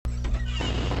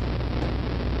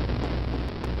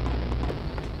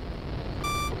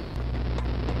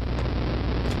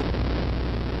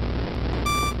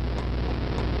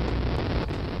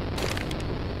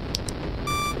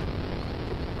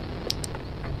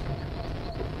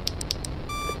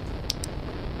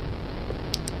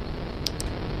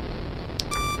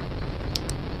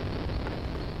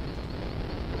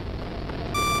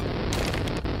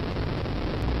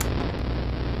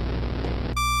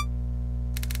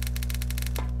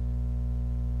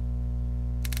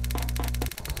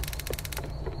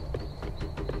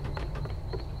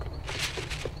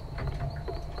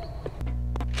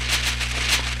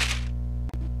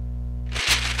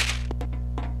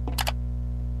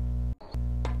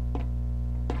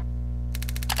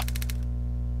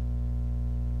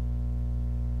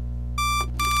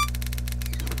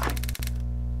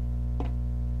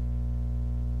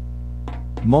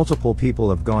Multiple people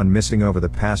have gone missing over the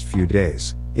past few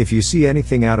days. If you see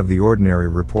anything out of the ordinary,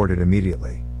 report it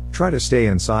immediately. Try to stay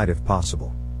inside if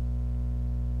possible.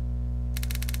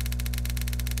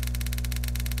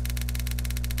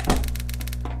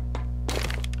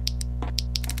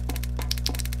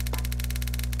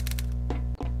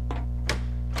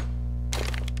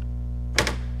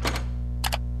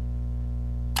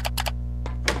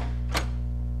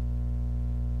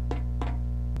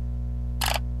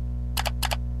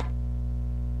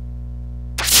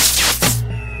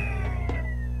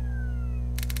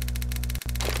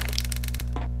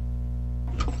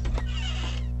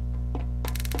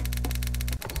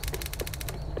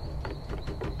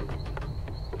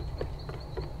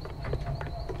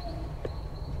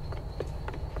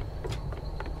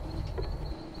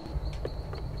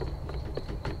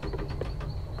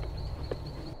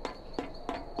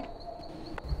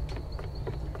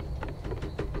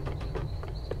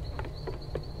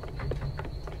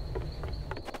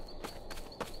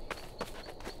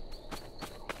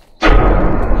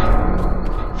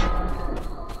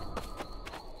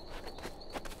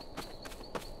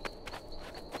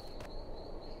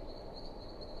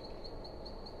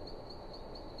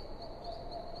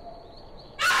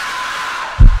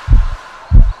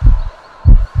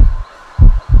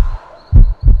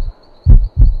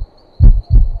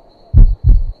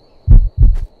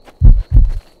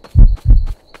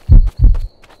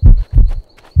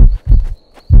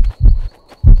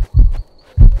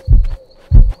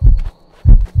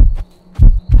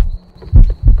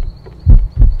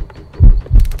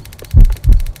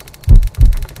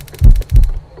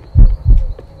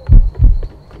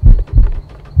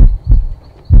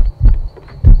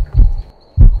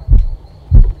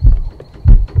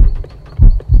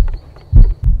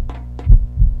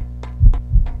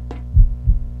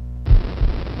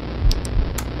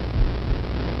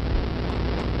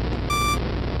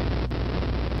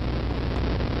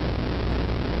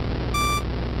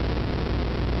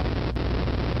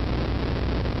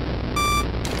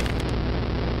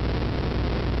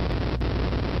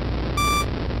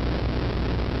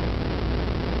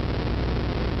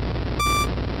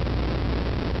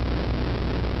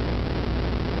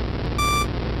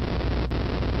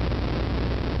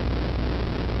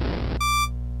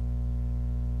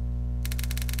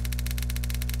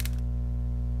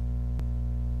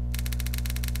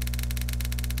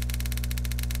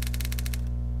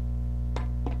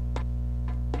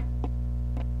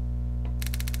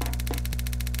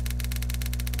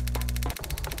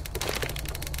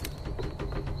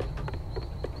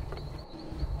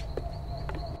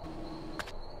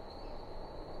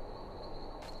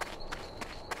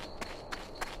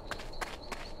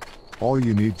 All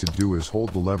you need to do is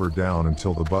hold the lever down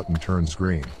until the button turns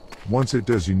green. Once it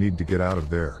does, you need to get out of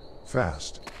there,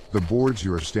 fast. The boards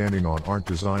you are standing on aren't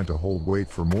designed to hold weight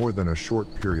for more than a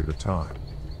short period of time.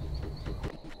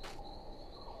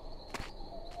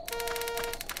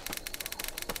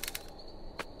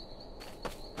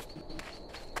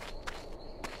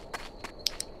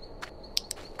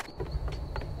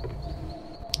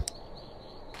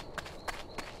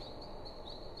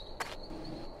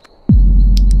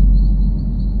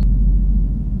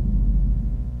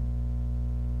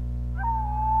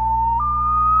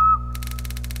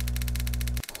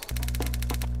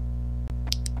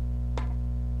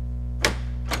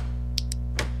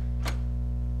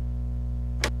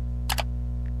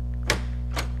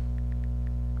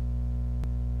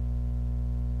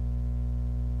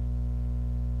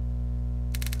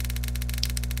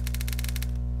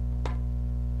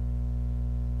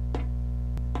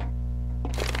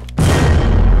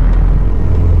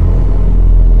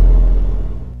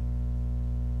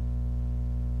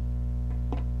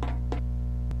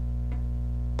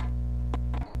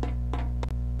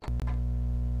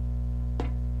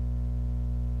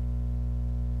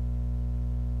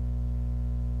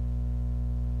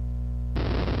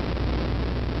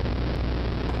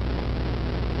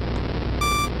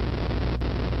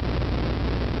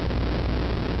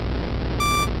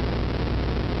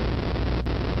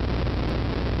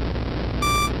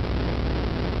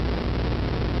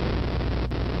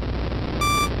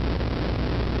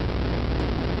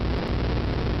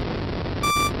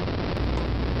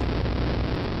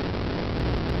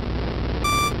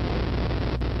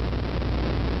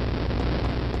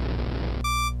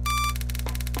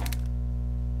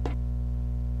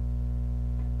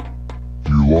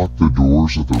 Lock the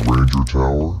doors at the Ranger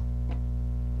Tower?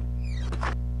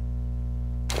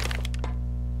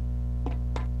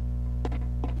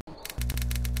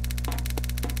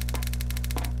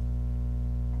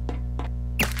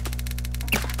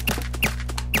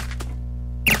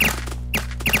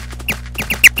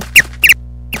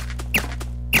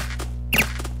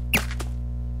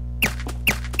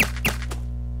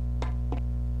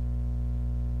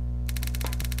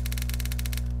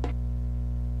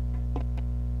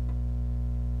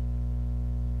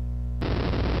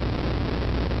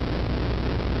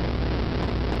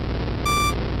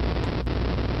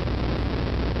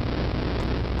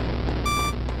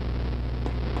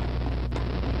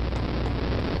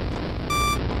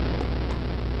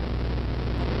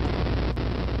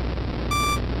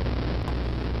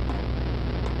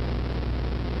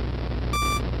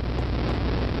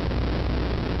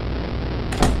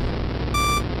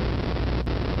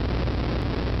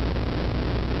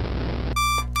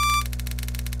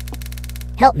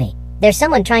 Help me. There's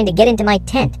someone trying to get into my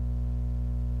tent.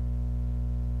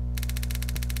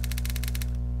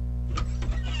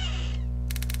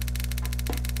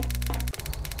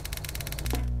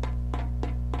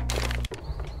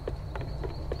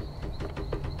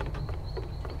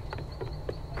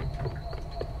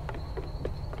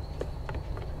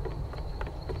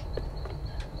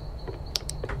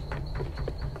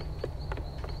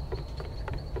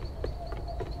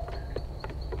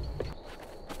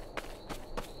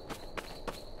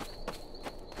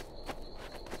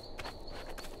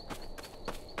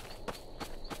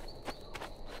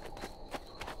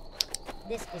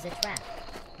 This is a trap.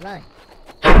 Run.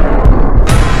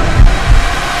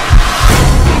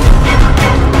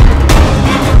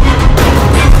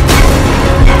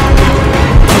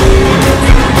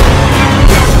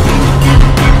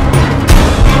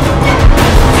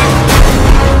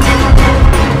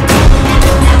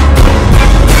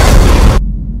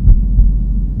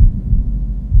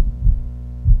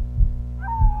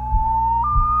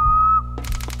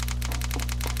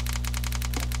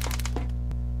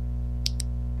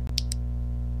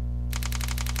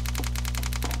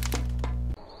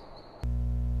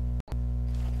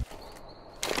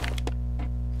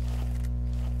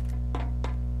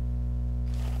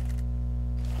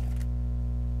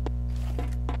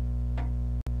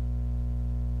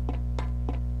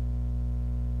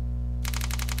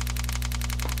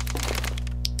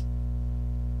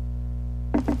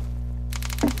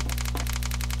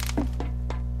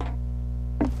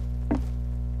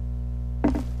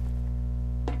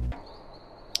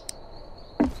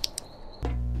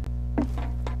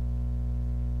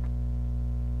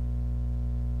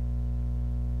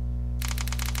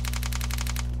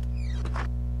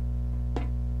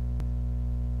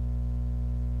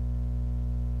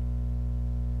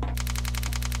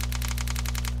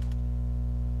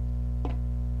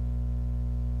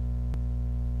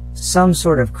 Some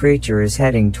sort of creature is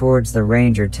heading towards the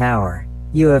ranger tower.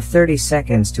 You have 30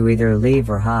 seconds to either leave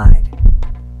or hide.